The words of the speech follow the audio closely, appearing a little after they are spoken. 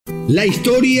La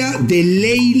historia de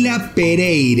Leila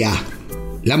Pereira,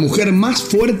 la mujer más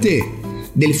fuerte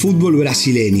del fútbol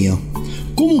brasileño.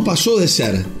 ¿Cómo pasó de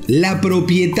ser la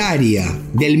propietaria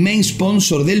del main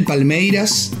sponsor del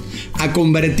Palmeiras a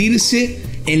convertirse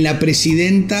en la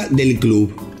presidenta del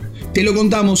club? Te lo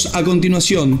contamos a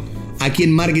continuación aquí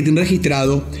en Marketing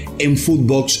Registrado en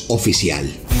Footbox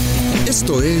Oficial.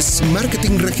 Esto es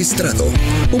Marketing Registrado,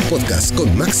 un podcast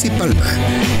con Maxi Palma,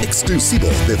 exclusivo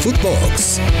de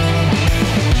Footbox.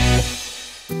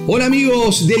 Hola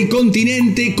amigos del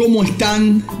continente, ¿cómo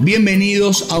están?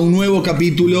 Bienvenidos a un nuevo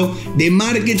capítulo de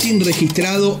Marketing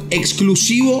Registrado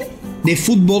exclusivo de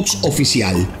Footbox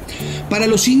Oficial. Para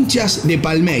los hinchas de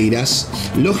Palmeiras,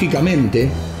 lógicamente,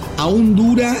 aún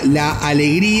dura la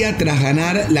alegría tras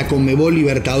ganar la Conmebol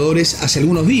Libertadores hace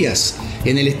algunos días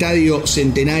en el Estadio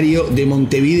Centenario de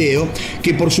Montevideo,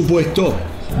 que por supuesto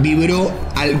vibró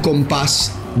al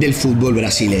compás del fútbol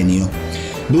brasileño.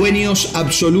 Dueños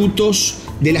absolutos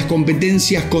de las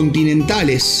competencias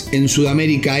continentales en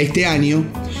Sudamérica este año,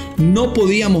 no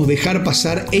podíamos dejar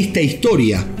pasar esta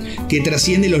historia que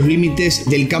trasciende los límites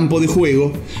del campo de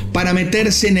juego para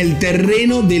meterse en el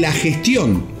terreno de la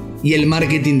gestión y el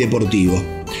marketing deportivo.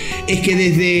 Es que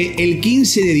desde el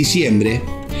 15 de diciembre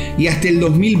y hasta el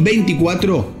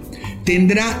 2024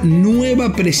 tendrá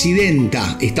nueva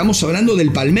presidenta. Estamos hablando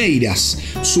del Palmeiras.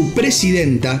 Su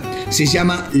presidenta se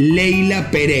llama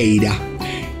Leila Pereira.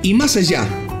 Y más allá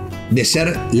de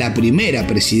ser la primera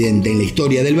presidenta en la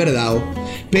historia del Verdao,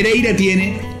 Pereira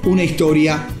tiene una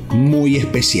historia muy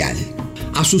especial.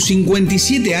 A sus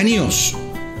 57 años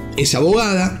es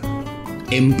abogada,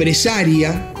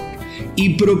 empresaria y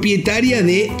propietaria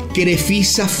de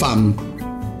Crefisa Fam.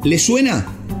 ¿Le suena?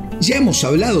 Ya hemos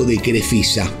hablado de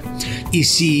Crefisa. Y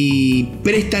si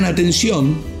prestan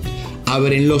atención,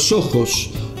 abren los ojos,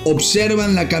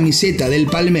 observan la camiseta del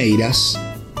Palmeiras,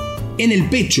 en el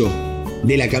pecho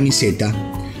de la camiseta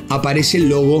aparece el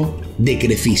logo de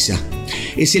Crefisa.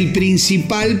 Es el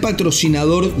principal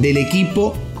patrocinador del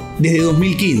equipo desde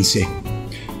 2015.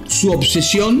 Su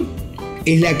obsesión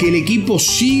es la que el equipo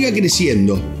siga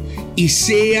creciendo y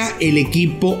sea el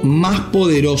equipo más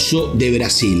poderoso de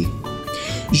Brasil.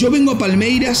 Yo vengo a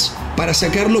Palmeiras para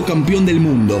sacarlo campeón del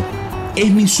mundo.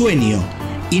 Es mi sueño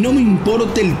y no me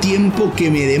importa el tiempo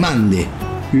que me demande.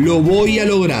 Lo voy a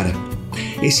lograr.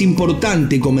 Es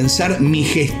importante comenzar mi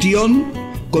gestión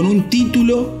con un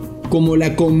título como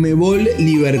la Conmebol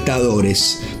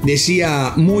Libertadores,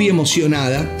 decía muy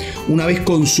emocionada una vez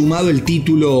consumado el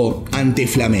título ante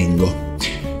Flamengo.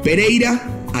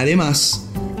 Pereira, además,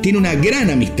 tiene una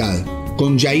gran amistad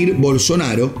con Jair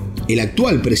Bolsonaro, el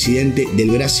actual presidente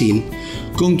del Brasil,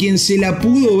 con quien se la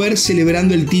pudo ver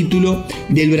celebrando el título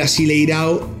del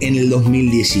Brasileirao en el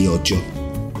 2018.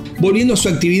 Volviendo a su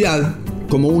actividad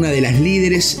como una de las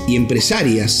líderes y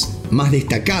empresarias más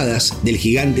destacadas del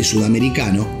gigante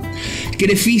sudamericano,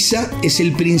 Crefisa es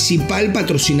el principal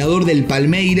patrocinador del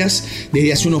Palmeiras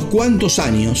desde hace unos cuantos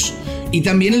años y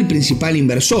también el principal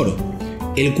inversor,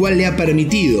 el cual le ha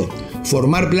permitido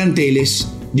formar planteles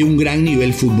de un gran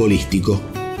nivel futbolístico.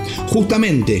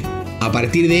 Justamente a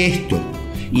partir de esto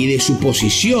y de su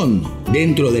posición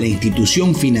dentro de la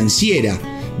institución financiera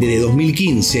desde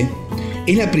 2015,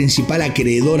 es la principal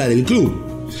acreedora del club.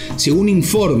 Según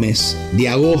informes de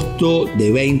agosto de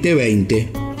 2020,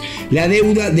 la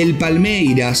deuda del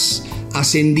Palmeiras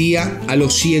ascendía a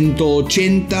los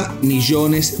 180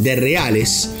 millones de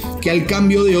reales, que al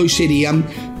cambio de hoy serían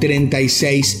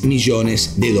 36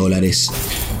 millones de dólares.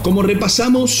 Como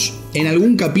repasamos en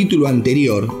algún capítulo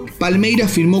anterior,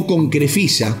 Palmeiras firmó con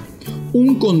Crefisa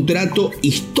un contrato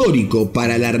histórico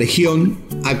para la región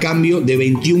a cambio de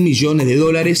 21 millones de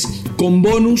dólares con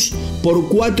bonus por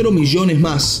 4 millones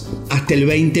más hasta el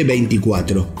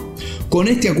 2024. Con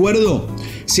este acuerdo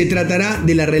se tratará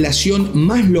de la relación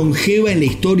más longeva en la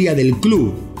historia del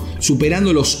club,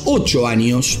 superando los 8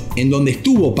 años en donde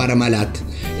estuvo Parmalat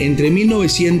entre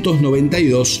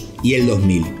 1992 y el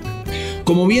 2000.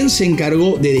 Como bien se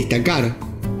encargó de destacar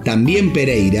también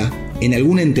Pereira en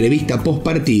alguna entrevista post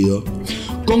partido,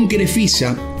 con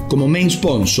Crefisa como main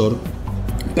sponsor,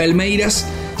 Palmeiras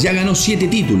ya ganó 7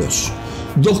 títulos,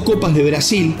 2 Copas de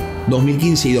Brasil,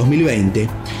 2015 y 2020,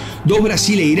 2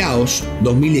 Brasileiraos,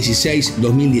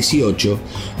 2016-2018,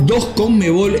 2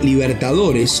 Conmebol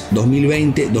Libertadores,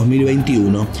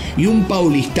 2020-2021 y un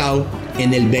Paulistao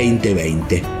en el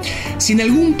 2020. Si en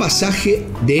algún pasaje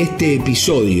de este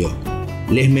episodio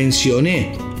les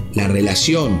mencioné la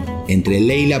relación entre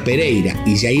Leila Pereira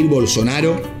y Jair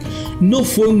Bolsonaro, no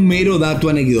fue un mero dato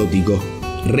anecdótico.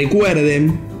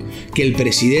 Recuerden que el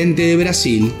presidente de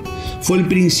Brasil fue el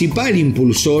principal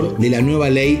impulsor de la nueva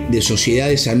ley de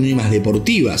sociedades anónimas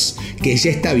deportivas, que ya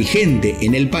está vigente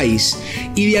en el país,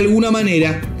 y de alguna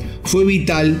manera fue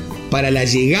vital para la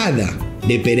llegada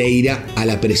de Pereira a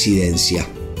la presidencia.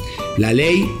 La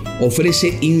ley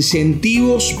ofrece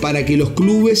incentivos para que los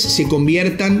clubes se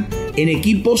conviertan en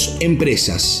equipos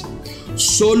empresas.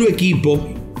 Solo equipos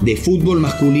de fútbol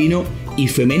masculino y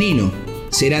femenino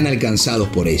serán alcanzados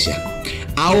por ella.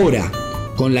 Ahora,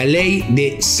 con la ley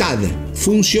de SAD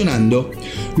funcionando,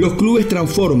 los clubes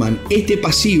transforman este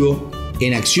pasivo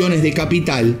en acciones de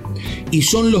capital y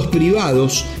son los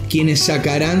privados quienes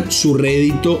sacarán su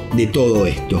rédito de todo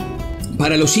esto.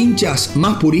 Para los hinchas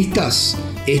más puristas,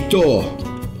 esto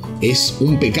es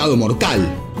un pecado mortal.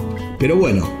 Pero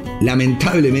bueno,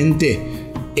 lamentablemente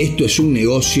esto es un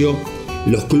negocio,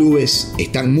 los clubes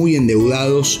están muy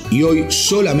endeudados y hoy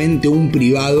solamente un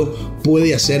privado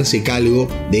puede hacerse cargo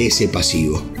de ese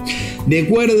pasivo. De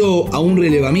acuerdo a un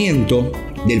relevamiento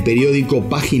del periódico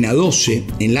Página 12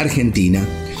 en la Argentina,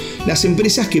 las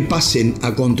empresas que pasen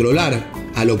a controlar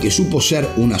a lo que supo ser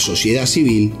una sociedad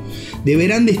civil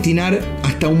deberán destinar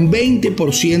hasta un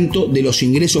 20% de los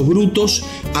ingresos brutos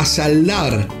a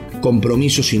saldar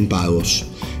compromisos impagos.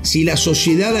 Si la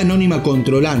sociedad anónima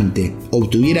controlante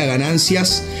obtuviera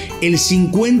ganancias, el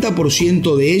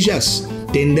 50% de ellas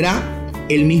tendrá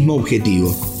el mismo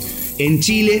objetivo. En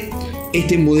Chile,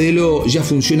 este modelo ya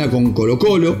funciona con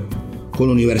Colo-Colo, con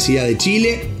Universidad de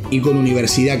Chile y con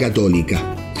Universidad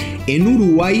Católica. En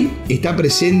Uruguay está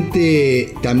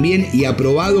presente también y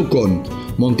aprobado con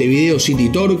Montevideo City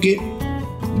Torque,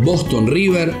 Boston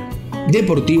River,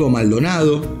 Deportivo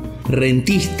Maldonado,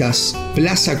 Rentistas,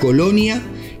 Plaza Colonia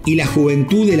y la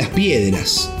Juventud de las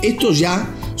Piedras. Estos ya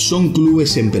son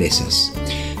clubes empresas.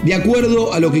 De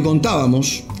acuerdo a lo que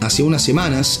contábamos hace unas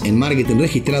semanas en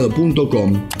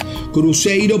marketingregistrado.com,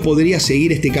 Cruzeiro podría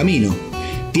seguir este camino.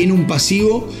 Tiene un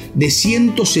pasivo de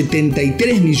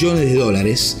 173 millones de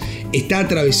dólares, está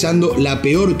atravesando la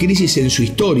peor crisis en su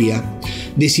historia,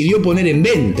 decidió poner en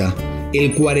venta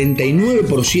el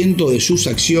 49% de sus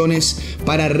acciones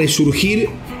para resurgir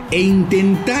e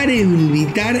intentar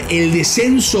evitar el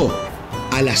descenso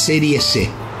a la Serie C.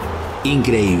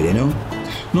 Increíble, ¿no?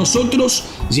 Nosotros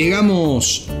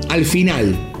llegamos al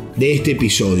final de este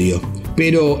episodio,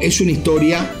 pero es una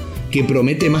historia que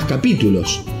promete más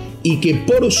capítulos y que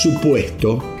por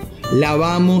supuesto la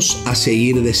vamos a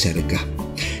seguir de cerca.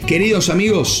 Queridos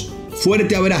amigos,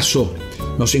 fuerte abrazo.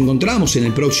 Nos encontramos en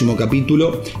el próximo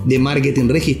capítulo de Marketing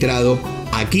Registrado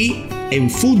aquí en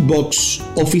Footbox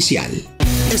Oficial.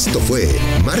 Esto fue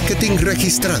Marketing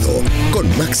Registrado con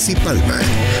Maxi Palma,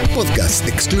 podcast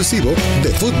exclusivo de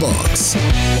Footbox.